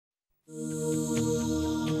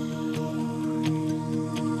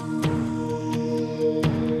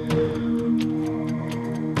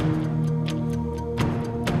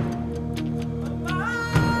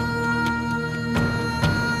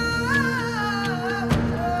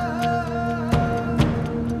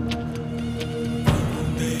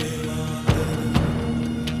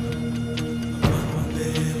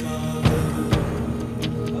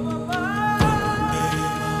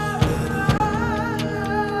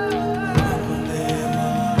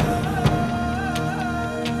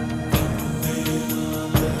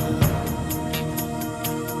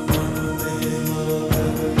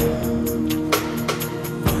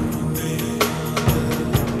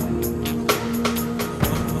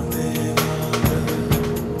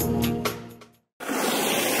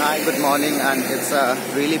Hi, good morning, and it's a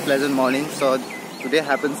really pleasant morning. So today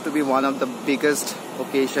happens to be one of the biggest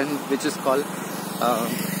occasion, which is called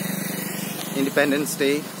Independence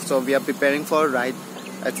Day. So we are preparing for a ride.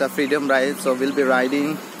 It's a freedom ride, so we'll be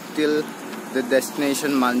riding till the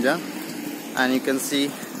destination Manja, and you can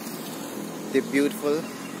see the beautiful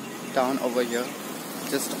town over here,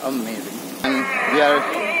 just amazing. And we are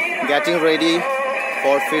getting ready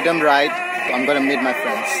for freedom ride. I'm gonna meet my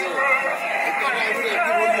friends.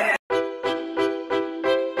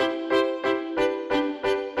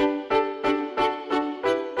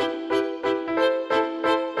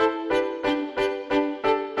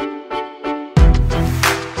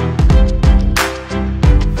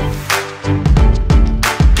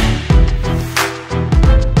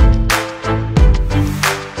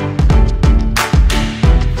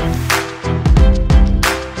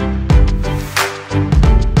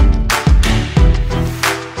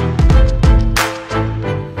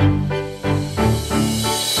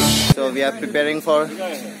 We are preparing for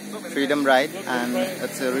freedom ride, and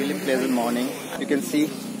it's a really pleasant morning. You can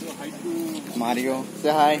see Mario.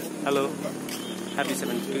 Say hi. Hello. Happy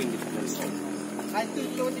 72 Independence Day.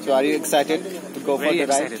 So are you excited to go for the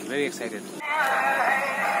ride? Very excited. Say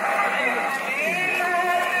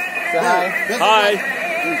hi. Hi.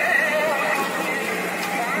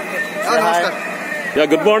 Say hi. Yeah,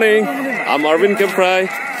 good morning. I'm Arvind Kemprai.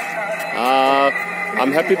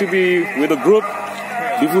 I'm happy to be with a group,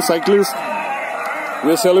 DIPHU Cyclists.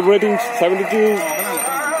 We're celebrating 72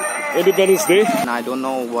 Independence Day. I don't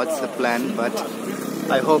know what's the plan, but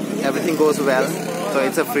I hope everything goes well. So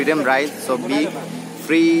it's a freedom ride, so be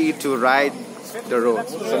free to ride the road.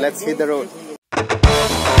 So let's hit the road.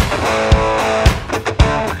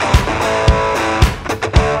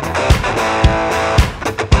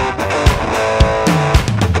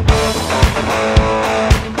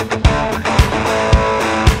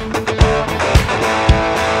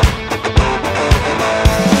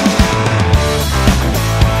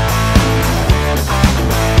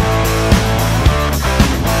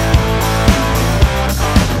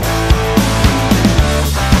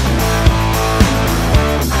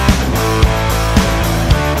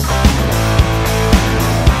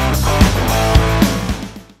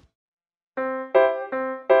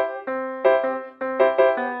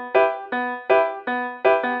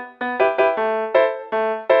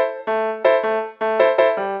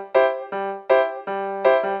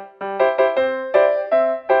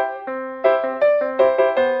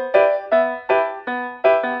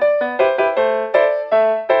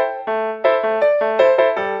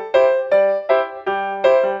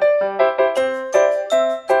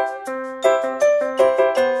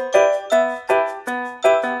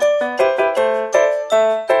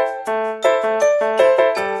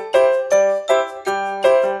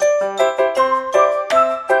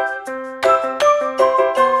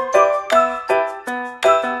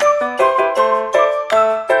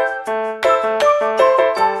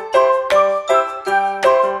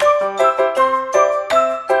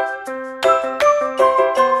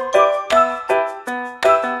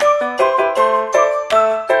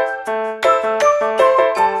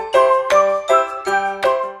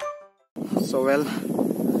 So well,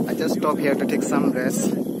 I just stopped here to take some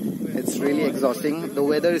rest. It's really exhausting. The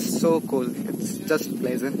weather is so cool. It's just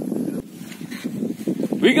pleasant.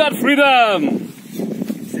 We got freedom!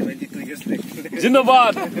 72 years later.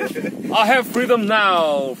 Jindabad! I have freedom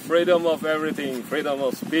now. Freedom of everything. Freedom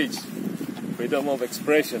of speech. Freedom of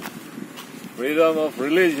expression. Freedom of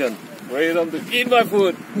religion. Freedom to eat my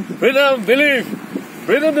food. Freedom of belief.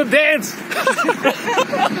 Freedom to dance.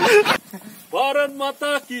 Bharat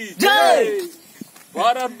Mata Ki Jai!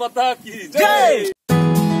 Bharat Mata Ki Jai!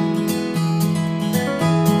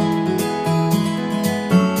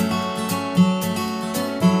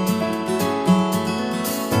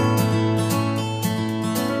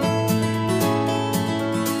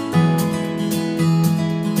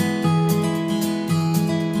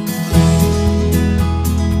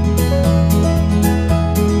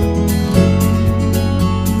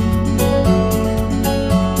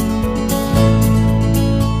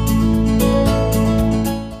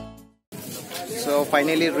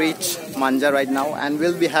 Finally reach Manja right now, and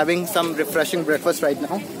we'll be having some refreshing breakfast right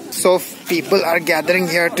now. So people are gathering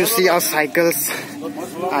here to see our cycles.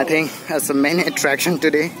 I think that's the main attraction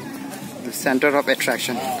today, the center of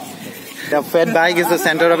attraction. The fat bike is the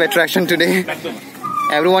center of attraction today.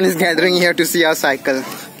 Everyone is gathering here to see our cycle.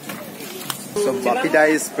 So Bapida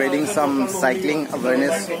is spreading some cycling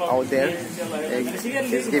awareness out there.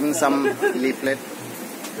 He's giving some leaflet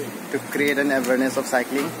to create an awareness of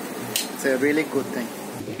cycling. It's a really good thing.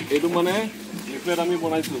 Edu mane leaflet ami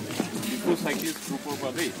banaisu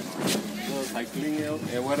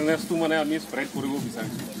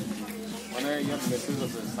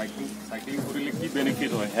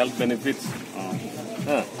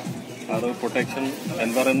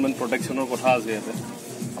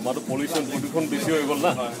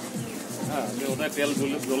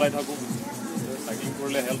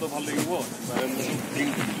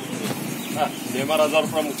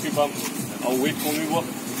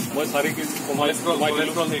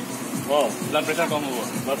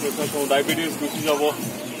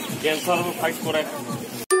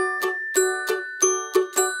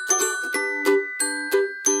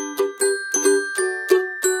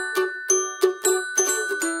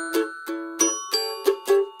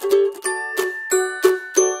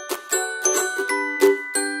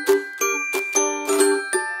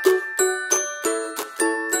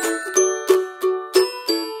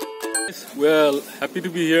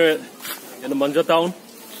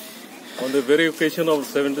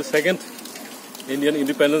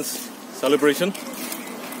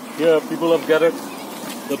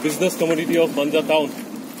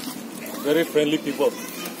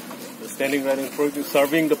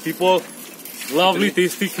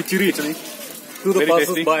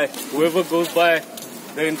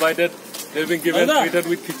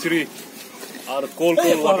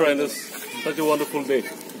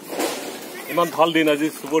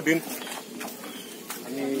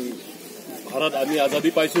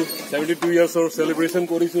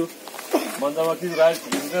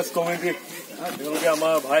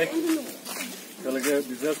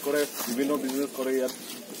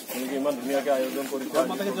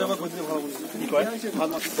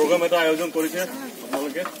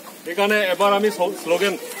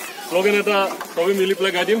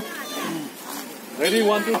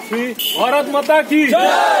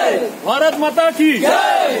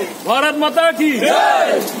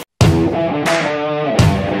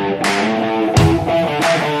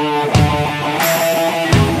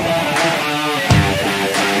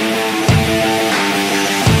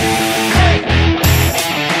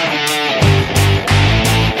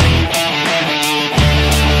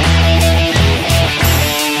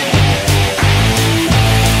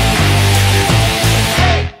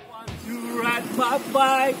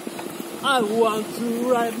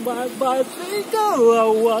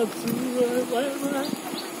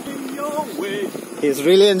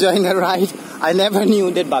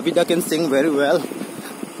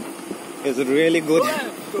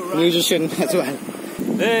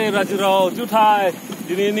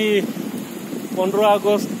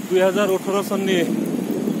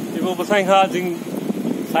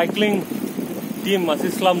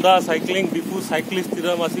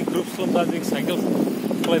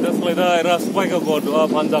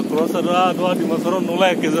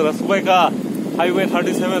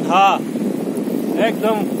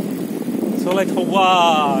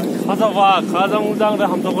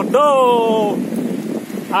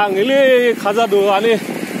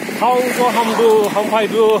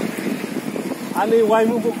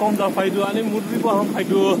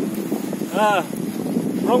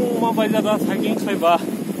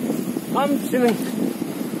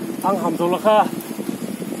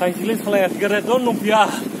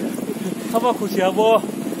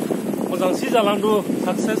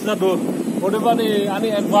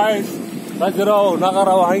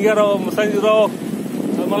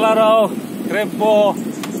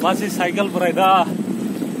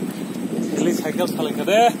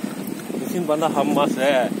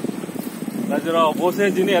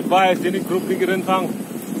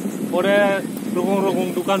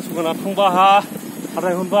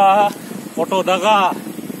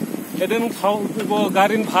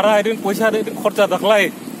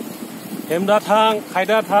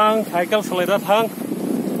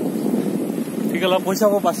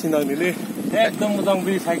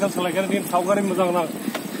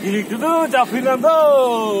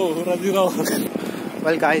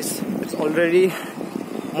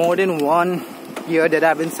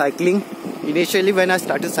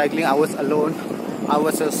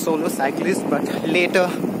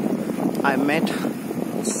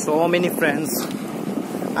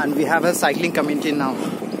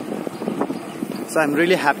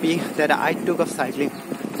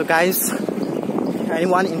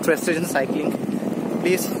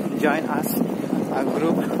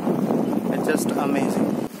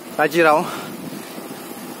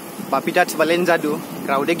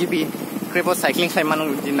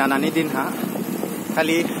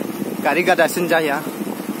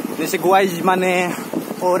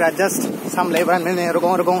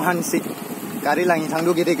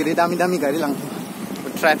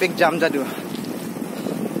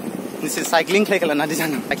This is cycling.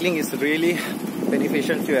 Cycling is really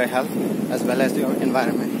beneficial to your health as well as your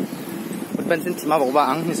environment.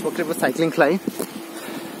 Cycling clay.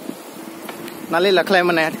 Nali laklay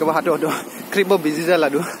manet ko hato kribo busy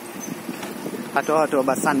ladu. Hato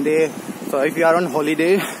but Sunday. So if you are on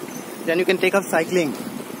holiday, then you can take up cycling.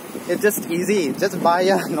 It's just easy. Just buy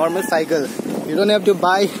a normal cycle. You don't have to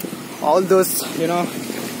buy all those, you know,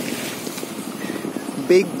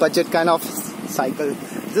 big budget kind of cycle.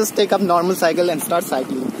 Just take up normal cycle and start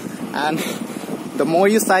cycling. And the more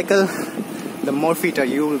you cycle, the more fitter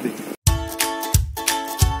you will be.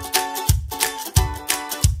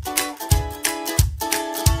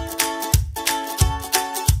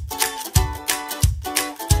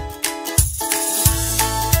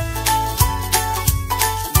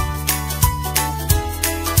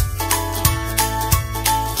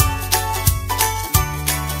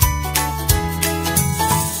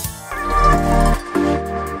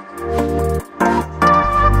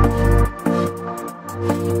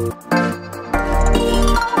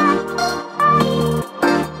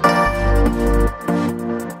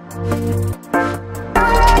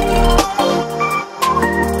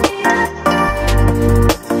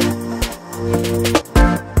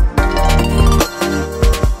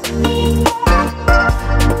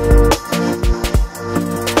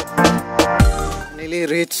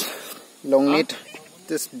 Reach Longmeet.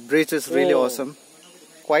 This bridge is really awesome.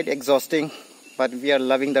 Quite exhausting, but we are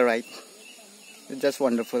loving the ride. It's just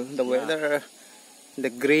wonderful. The weather, the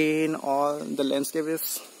green, all the landscape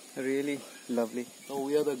is really lovely. So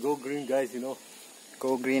we are the go green guys, you know.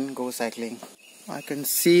 Go green, go cycling. I can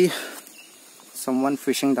see someone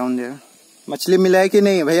fishing down there. मछली मिला है कि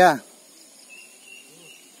नहीं भैया?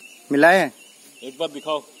 मिला है? एक बार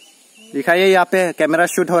दिखाओ. दिखाइए यहाँ पे कैमरा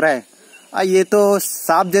शूट हो रहा है. ये तो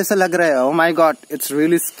सांप जैसा लग रहा है. Oh my God, it's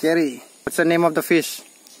really scary. What's the name of the fish?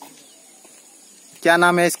 क्या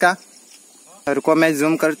नाम है इसका? रुको मैं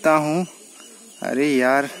जूम करता हूँ. अरे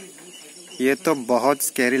यार, ये तो बहुत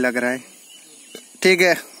स्कैरी लग रहा है. ठीक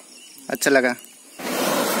है, अच्छा लगा.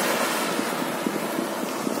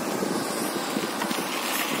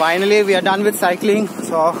 Finally, we are done with cycling,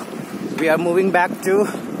 so we are moving back to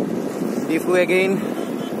DIPHU again.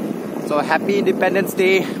 So happy Independence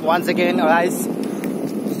Day once again, guys.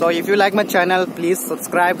 So if you like my channel, please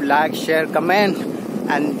subscribe, like, share, comment,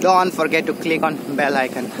 and don't forget to click on bell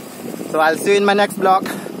icon. So I'll see you in my next vlog.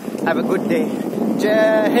 Have a good day.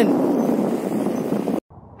 Jai Hind.